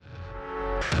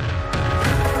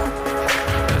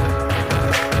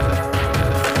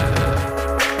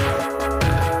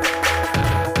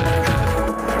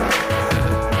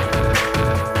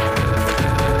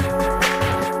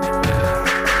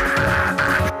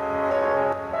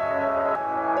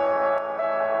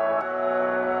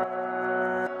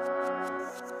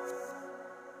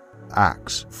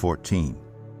Acts 14.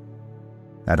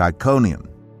 At Iconium,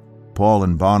 Paul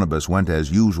and Barnabas went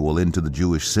as usual into the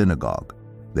Jewish synagogue.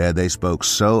 There they spoke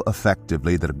so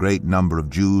effectively that a great number of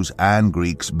Jews and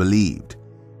Greeks believed.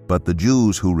 But the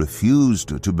Jews who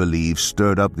refused to believe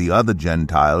stirred up the other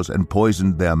Gentiles and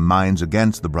poisoned their minds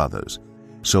against the brothers.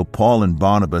 So Paul and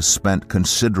Barnabas spent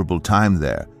considerable time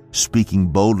there, speaking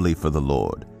boldly for the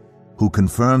Lord, who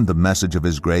confirmed the message of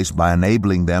his grace by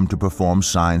enabling them to perform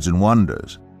signs and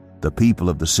wonders. The people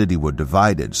of the city were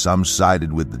divided. Some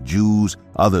sided with the Jews,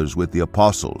 others with the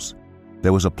apostles.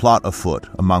 There was a plot afoot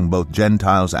among both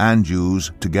Gentiles and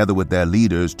Jews, together with their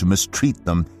leaders, to mistreat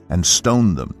them and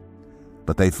stone them.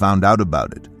 But they found out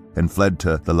about it and fled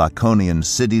to the Lycaonian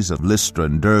cities of Lystra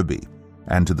and Derbe,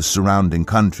 and to the surrounding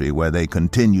country, where they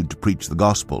continued to preach the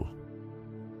gospel.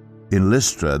 In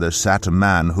Lystra there sat a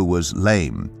man who was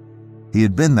lame. He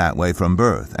had been that way from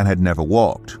birth and had never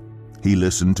walked. He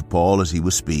listened to Paul as he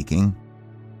was speaking.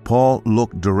 Paul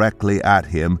looked directly at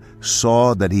him,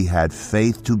 saw that he had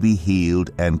faith to be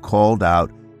healed, and called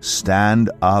out, "Stand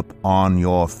up on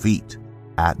your feet."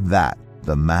 At that,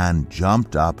 the man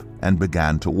jumped up and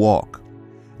began to walk.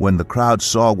 When the crowd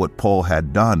saw what Paul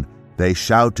had done, they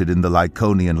shouted in the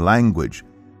Lycaonian language,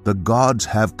 "The gods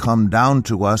have come down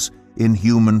to us in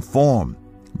human form."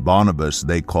 Barnabas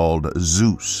they called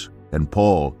Zeus, and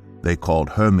Paul they called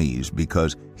Hermes,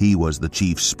 because he was the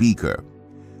chief speaker.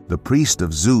 The priest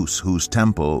of Zeus, whose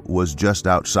temple was just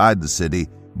outside the city,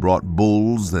 brought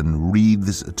bulls and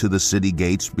wreaths to the city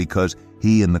gates because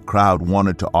he and the crowd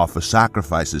wanted to offer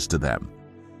sacrifices to them.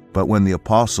 But when the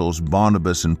apostles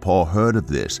Barnabas and Paul heard of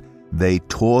this, they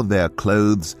tore their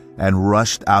clothes and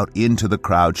rushed out into the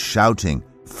crowd, shouting,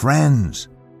 "Friends,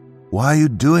 why are you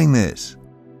doing this?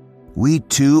 We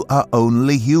too are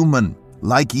only human,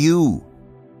 like you.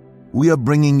 We are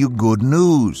bringing you good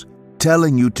news,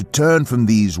 telling you to turn from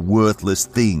these worthless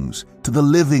things to the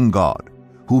living God,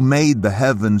 who made the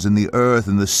heavens and the earth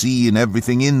and the sea and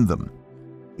everything in them.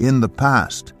 In the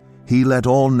past, he let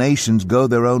all nations go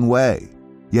their own way,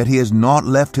 yet he has not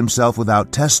left himself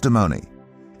without testimony.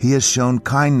 He has shown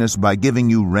kindness by giving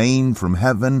you rain from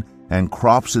heaven and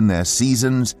crops in their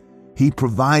seasons. He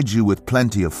provides you with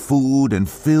plenty of food and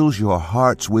fills your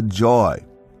hearts with joy."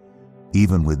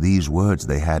 Even with these words,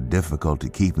 they had difficulty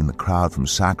keeping the crowd from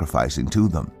sacrificing to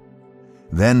them.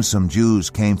 Then some Jews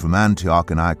came from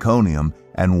Antioch and Iconium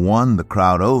and won the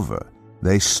crowd over.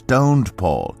 They stoned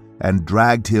Paul and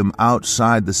dragged him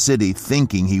outside the city,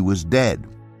 thinking he was dead.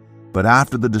 But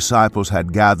after the disciples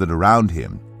had gathered around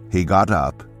him, he got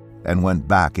up and went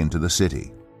back into the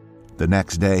city. The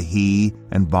next day he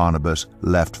and Barnabas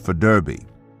left for Derbe.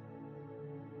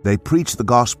 They preached the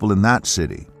gospel in that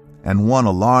city and won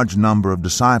a large number of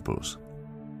disciples.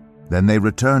 Then they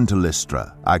returned to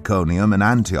Lystra, Iconium, and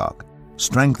Antioch,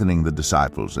 strengthening the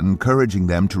disciples and encouraging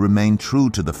them to remain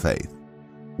true to the faith.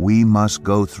 "We must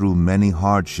go through many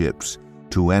hardships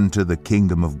to enter the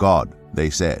kingdom of God,"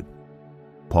 they said.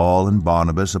 Paul and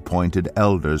Barnabas appointed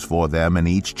elders for them in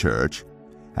each church,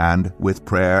 and with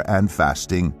prayer and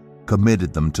fasting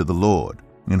committed them to the Lord,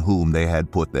 in whom they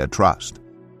had put their trust.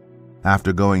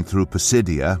 After going through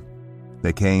Pisidia,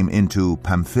 they came into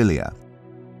Pamphylia,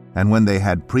 and when they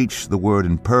had preached the word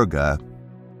in Perga,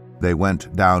 they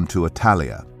went down to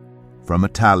Attalia. From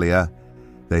Attalia,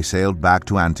 they sailed back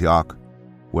to Antioch,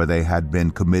 where they had been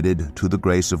committed to the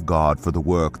grace of God for the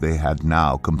work they had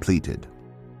now completed.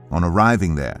 On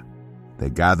arriving there, they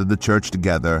gathered the church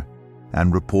together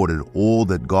and reported all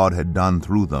that God had done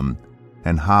through them,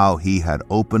 and how he had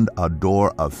opened a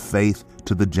door of faith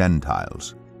to the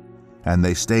Gentiles. And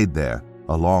they stayed there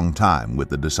a long time with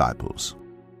the disciples.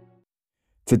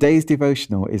 Today's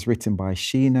devotional is written by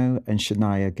Shino and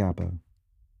Shania Gabo,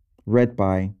 read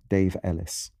by Dave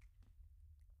Ellis.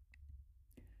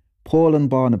 Paul and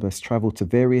Barnabas traveled to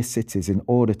various cities in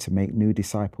order to make new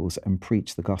disciples and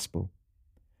preach the gospel.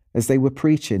 As they were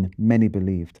preaching, many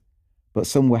believed, but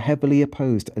some were heavily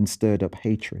opposed and stirred up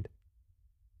hatred.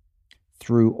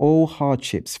 Through all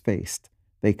hardships faced,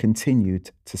 they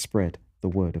continued to spread the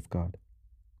word of God.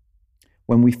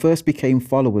 When we first became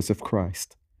followers of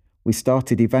Christ, we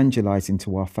started evangelizing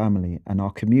to our family and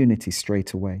our community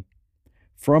straight away.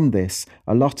 From this,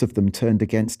 a lot of them turned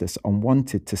against us and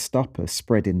wanted to stop us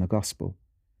spreading the gospel.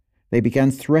 They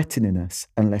began threatening us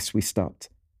unless we stopped,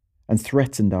 and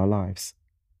threatened our lives.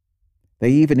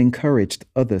 They even encouraged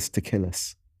others to kill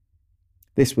us.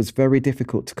 This was very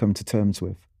difficult to come to terms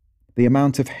with. The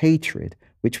amount of hatred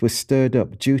which was stirred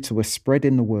up due to us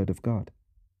spreading the word of God.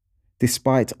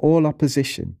 Despite all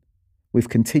opposition, we've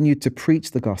continued to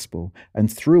preach the gospel, and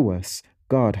through us,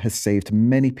 God has saved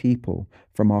many people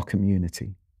from our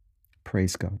community.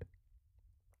 Praise God.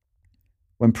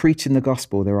 When preaching the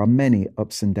gospel, there are many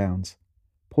ups and downs.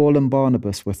 Paul and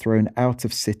Barnabas were thrown out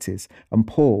of cities, and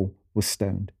Paul was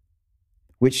stoned,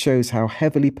 which shows how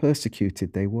heavily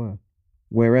persecuted they were,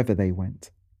 wherever they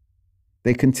went.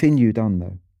 They continued on,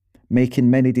 though, making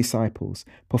many disciples,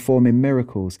 performing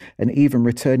miracles, and even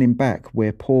returning back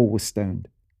where Paul was stoned,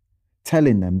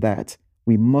 telling them that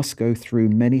we must go through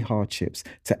many hardships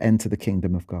to enter the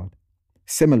kingdom of God.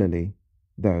 Similarly,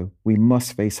 though, we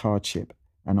must face hardship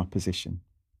and opposition.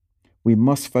 We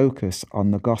must focus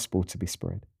on the gospel to be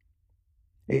spread.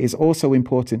 It is also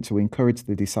important to encourage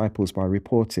the disciples by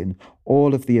reporting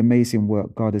all of the amazing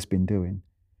work God has been doing,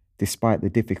 despite the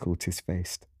difficulties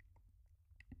faced.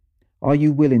 Are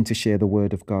you willing to share the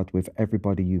word of God with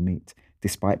everybody you meet,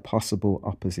 despite possible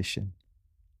opposition?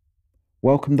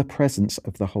 Welcome the presence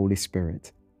of the Holy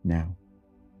Spirit now.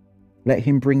 Let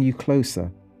him bring you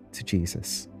closer to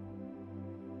Jesus.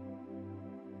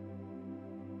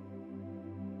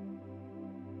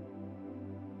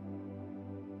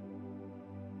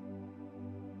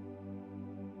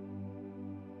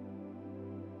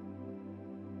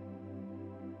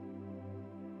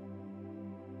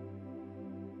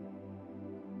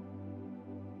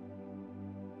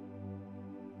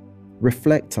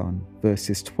 Reflect on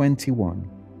verses 21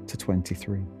 to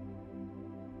 23.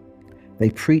 They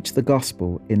preached the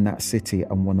gospel in that city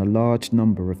and won a large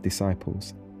number of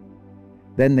disciples.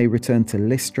 Then they returned to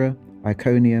Lystra,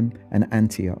 Iconium, and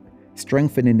Antioch,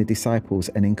 strengthening the disciples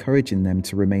and encouraging them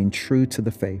to remain true to the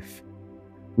faith.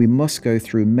 We must go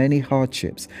through many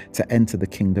hardships to enter the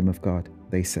kingdom of God,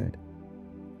 they said.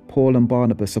 Paul and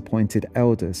Barnabas appointed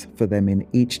elders for them in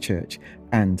each church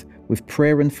and, with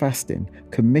prayer and fasting,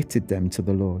 committed them to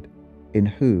the Lord, in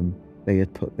whom they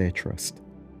had put their trust.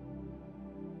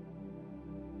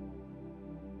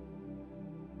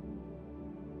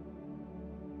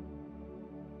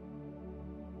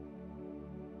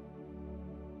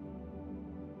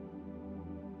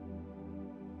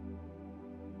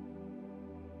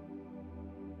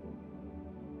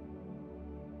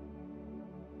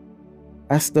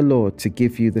 Ask the Lord to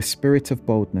give you the spirit of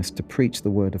boldness to preach the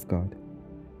word of God,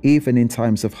 even in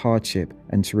times of hardship,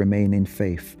 and to remain in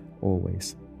faith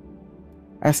always.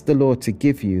 Ask the Lord to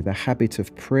give you the habit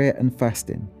of prayer and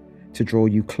fasting to draw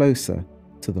you closer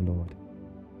to the Lord.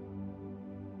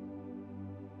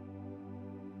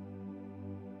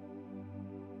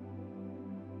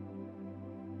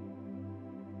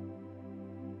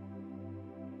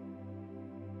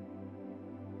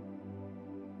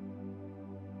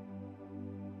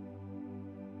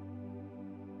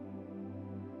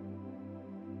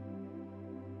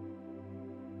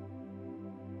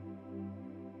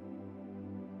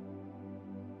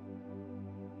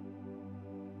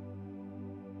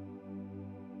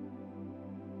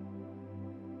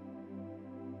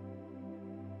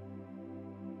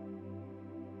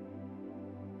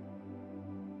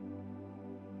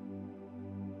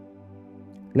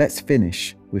 Let's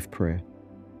finish with prayer.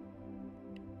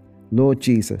 Lord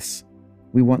Jesus,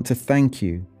 we want to thank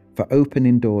you for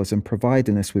opening doors and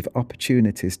providing us with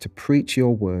opportunities to preach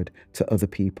your word to other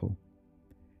people.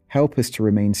 Help us to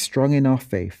remain strong in our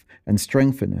faith and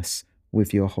strengthen us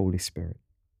with your Holy Spirit.